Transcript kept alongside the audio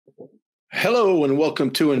Hello and welcome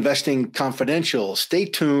to Investing Confidential. Stay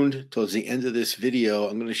tuned towards the end of this video.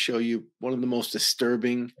 I'm going to show you one of the most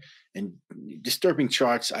disturbing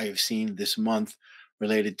charts I have seen this month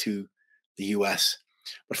related to the US.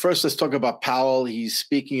 But first, let's talk about Powell. He's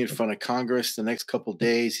speaking in front of Congress the next couple of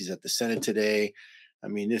days. He's at the Senate today. I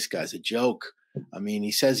mean, this guy's a joke. I mean,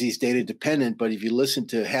 he says he's data dependent, but if you listen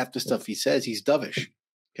to half the stuff he says, he's dovish.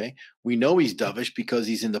 Okay, we know he's dovish because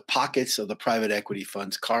he's in the pockets of the private equity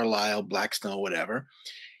funds, Carlyle, Blackstone, whatever.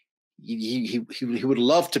 He would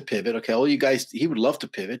love to pivot. Okay, all you guys, he would love to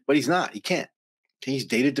pivot, but he's not. He can't. Okay, he's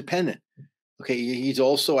data dependent. Okay, he's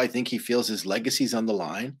also, I think he feels his legacy's on the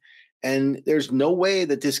line, and there's no way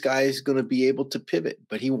that this guy is going to be able to pivot,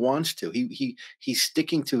 but he wants to. He's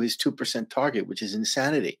sticking to his 2% target, which is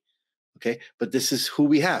insanity. Okay, but this is who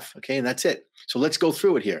we have. Okay, and that's it. So let's go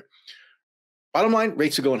through it here. Bottom line,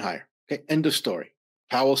 rates are going higher. Okay, end of story.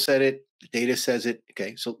 Powell said it. The data says it.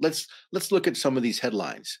 Okay, so let's look at some of these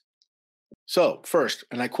headlines. So first,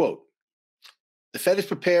 and I quote, "The Fed is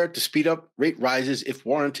prepared to speed up rate rises if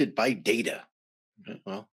warranted by data." Okay,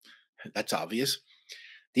 well, that's obvious.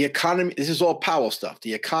 The economy, this is all Powell stuff.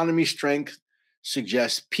 The economy strength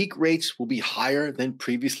suggests peak rates will be higher than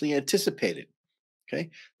previously anticipated. Okay,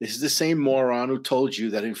 this is the same moron who told you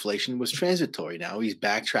that inflation was transitory. Now he's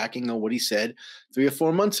backtracking on what he said 3 or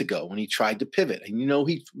 4 months ago when he tried to pivot. And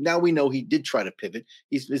now we know he did try to pivot.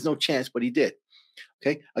 There's no chance, but he did.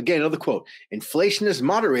 Okay, again, another quote: "Inflation is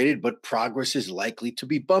moderated, but progress is likely to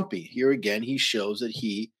be bumpy." Here again, he shows that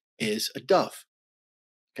he is a dove.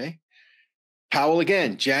 Okay, Powell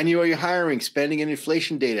again: "January hiring, spending, and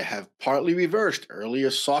inflation data have partly reversed earlier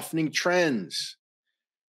softening trends."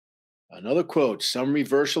 Another quote: "Some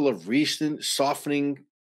reversal of recent softening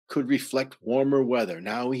could reflect warmer weather."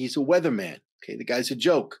 Now he's a weatherman. Okay, the guy's a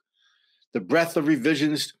joke. "The breadth of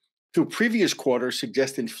revisions to previous quarters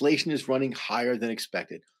suggest inflation is running higher than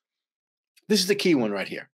expected." This is the key one right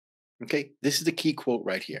here. Okay, this is the key quote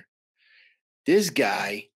right here. This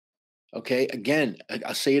guy, okay, again,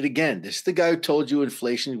 I'll say it again. This is the guy who told you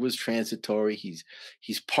inflation was transitory. He's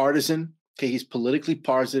partisan. Okay, he's politically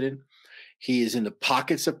partisan. He is in the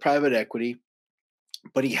pockets of private equity,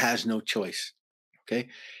 but he has no choice. Okay.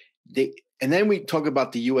 And then we talk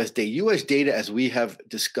about the US data. US data, as we have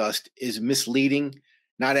discussed, is misleading,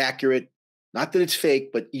 not accurate. Not that it's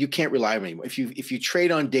fake, but you can't rely on it anymore. If you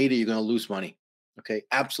trade on data, you're going to lose money. Okay.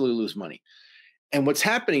 Absolutely lose money. And what's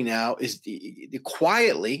happening now is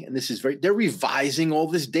quietly, and this is they're revising all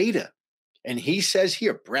this data. And he says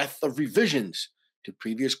here, breadth of revisions to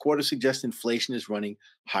previous quarters suggest inflation is running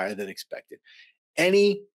higher than expected.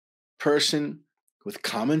 Any person with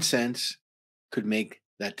common sense could make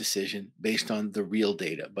that decision based on the real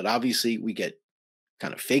data. But obviously, we get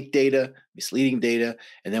kind of fake data, misleading data,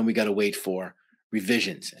 and then we got to wait for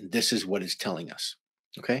revisions. And this is what it's telling us.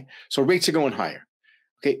 Okay, so rates are going higher.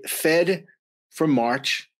 Okay, Fed for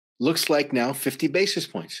March looks like now 50 basis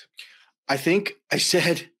points. I think I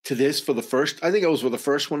said to this I think I was the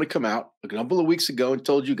first one to come out a couple of weeks ago and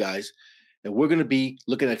told you guys that we're going to be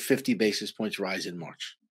looking at 50 basis points rise in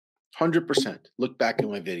March. 100%. Look back in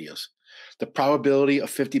my videos. The probability of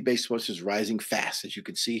 50 basis points is rising fast, as you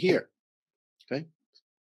can see here. Okay.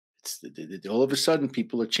 All of a sudden,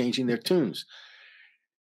 people are changing their tunes.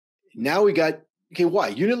 Now we got, okay, why?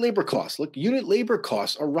 Unit labor costs. Look, unit labor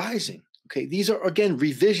costs are rising. Okay. These are, again,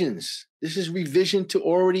 revisions. This is revision to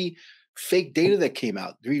already fake data that came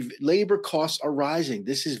out. Labor costs are rising.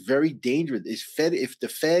 This is very dangerous. If the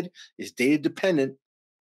Fed is data dependent,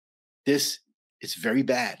 this is very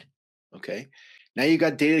bad. Okay. Now you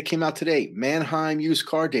got data that came out today. Manheim used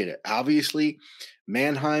car data. Obviously,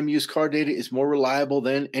 Manheim used car data is more reliable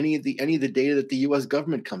than any of the data that the U.S.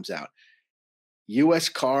 government comes out.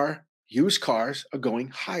 U.S. used cars are going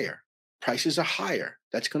higher. Prices are higher.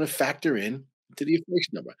 That's going to factor in to the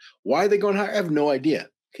inflation number. Why are they going higher? I have no idea.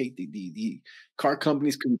 Okay, the car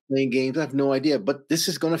companies can be playing games. I have no idea, but this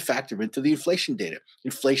is going to factor into the inflation data.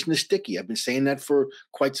 Inflation is sticky. I've been saying that for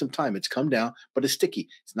quite some time. It's come down, but it's sticky.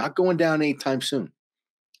 It's not going down anytime soon.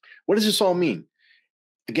 What does this all mean?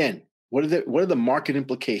 Again, what are the market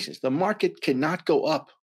implications? The market cannot go up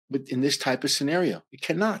in this type of scenario. It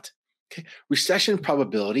cannot. Okay, recession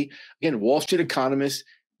probability. Again, Wall Street economists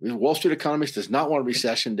does not want a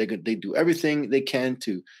recession. They do everything they can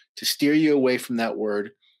to steer you away from that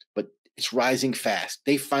word. It's rising fast.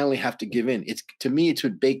 They finally have to give in. To me, it's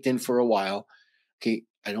been baked in for a while. Okay,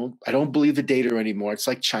 I don't believe the data anymore. It's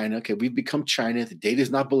like China. Okay, we've become China. The data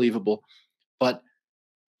is not believable, but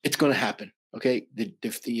it's going to happen. Okay,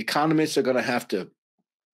 if the economists are going to have to,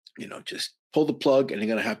 just pull the plug, and they're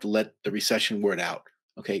going to have to let the recession word out.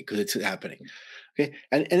 Okay, because it's happening. Okay.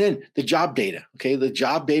 And then the job data. Okay. The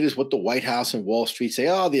job data is what the White House and Wall Street say,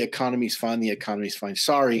 oh, the economy's fine. The economy's fine.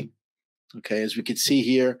 Sorry. Okay. As we can see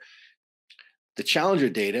here, the Challenger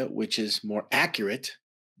data, which is more accurate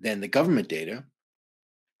than the government data,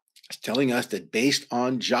 is telling us that based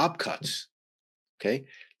on job cuts, okay,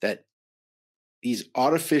 that these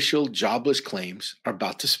artificial jobless claims are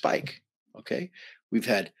about to spike. Okay. We've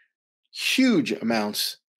had huge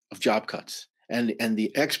amounts of job cuts. And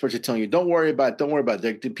the experts are telling you, don't worry about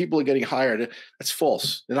it. The people are getting hired. That's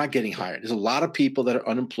false. They're not getting hired. There's a lot of people that are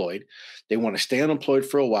unemployed. They want to stay unemployed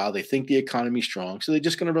for a while. They think the economy's strong, so they're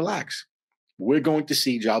just going to relax. We're going to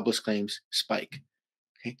see jobless claims spike.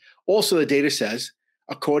 Okay. Also, the data says,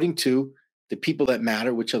 according to the people that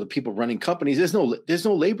matter, which are the people running companies, there's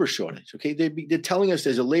no labor shortage. Okay, they're telling us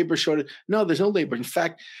there's a labor shortage. No, there's no labor. In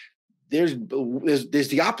fact, there's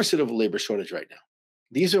the opposite of a labor shortage right now.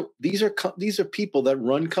 These are people that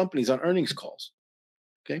run companies on earnings calls.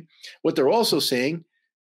 Okay, what they're also saying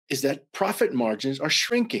is that profit margins are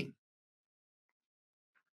shrinking.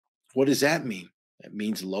 What does that mean? That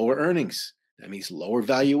means lower earnings. That means lower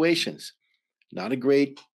valuations. Not a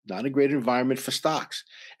great environment for stocks.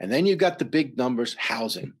 And then you've got the big numbers,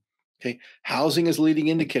 housing. Okay, housing is a leading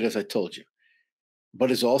indicator, as I told you,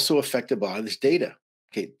 but is also affected by this data.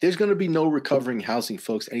 Okay, there's going to be no recovering housing,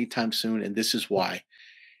 folks, anytime soon, and this is why.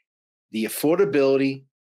 The affordability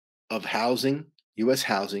of housing, U.S.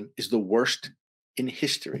 housing, is the worst in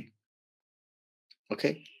history.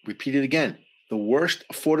 Okay, repeat it again. The worst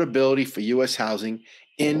affordability for U.S. housing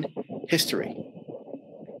in history.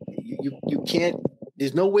 You can't,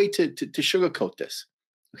 there's no way to sugarcoat this.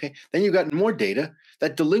 Okay, then you've got more data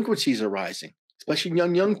that delinquencies are rising, especially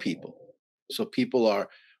young people. So people are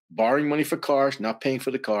borrowing money for cars, not paying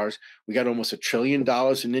for the cars. We got almost $1 trillion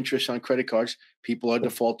in interest on credit cards. People are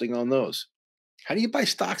defaulting on those. How do you buy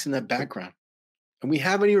stocks in that background? And we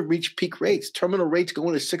haven't even reached peak rates. Terminal rates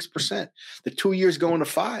going to 6%. The 2 years going to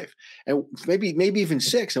 5%, and maybe even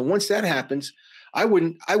 6%. And once that happens, I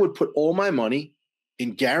would put all my money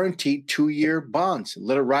in guaranteed 2-year bonds and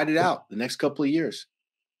let it ride it out the next couple of years.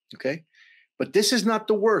 Okay. But this is not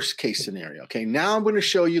the worst case scenario. Okay. Now I'm going to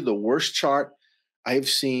show you the worst chart I have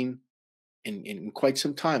seen in quite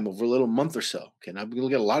some time, over a little month or so. Okay. Now I'm going to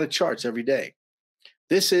get a lot of charts every day.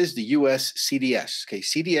 This is the US CDS. Okay.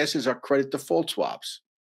 CDSs are credit default swaps.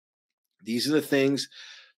 These are the things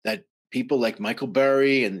that people like Michael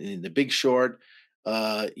Burry and the Big Short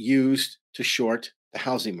used to short the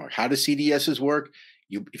housing market. How do CDSs work?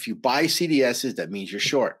 If you buy CDSs, that means you're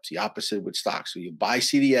short. It's the opposite with stocks. So you buy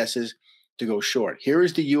CDSs to go short. Here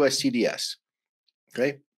is the US CDS.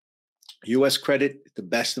 Okay. US credit, the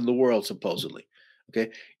best in the world, supposedly.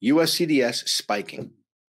 Okay. US CDS spiking.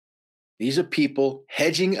 These are people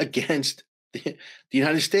hedging against the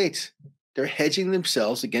United States. They're hedging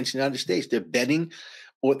themselves against the United States. They're betting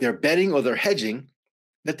or they're hedging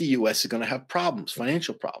that the US is going to have problems,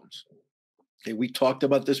 financial problems. Okay, we talked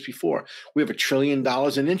about this before. We have $1 trillion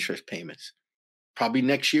in interest payments. Probably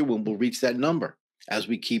next year we'll reach that number as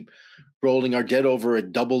we keep rolling our debt over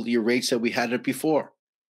at double the rates that we had it before.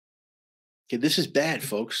 Okay, this is bad,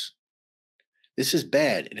 folks. This is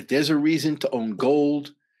bad. And if there's a reason to own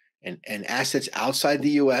gold and assets outside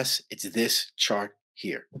the US, it's this chart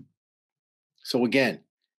here. So again,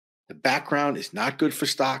 the background is not good for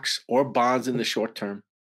stocks or bonds in the short term.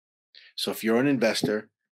 So if you're an investor,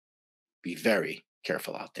 be very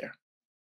careful out there.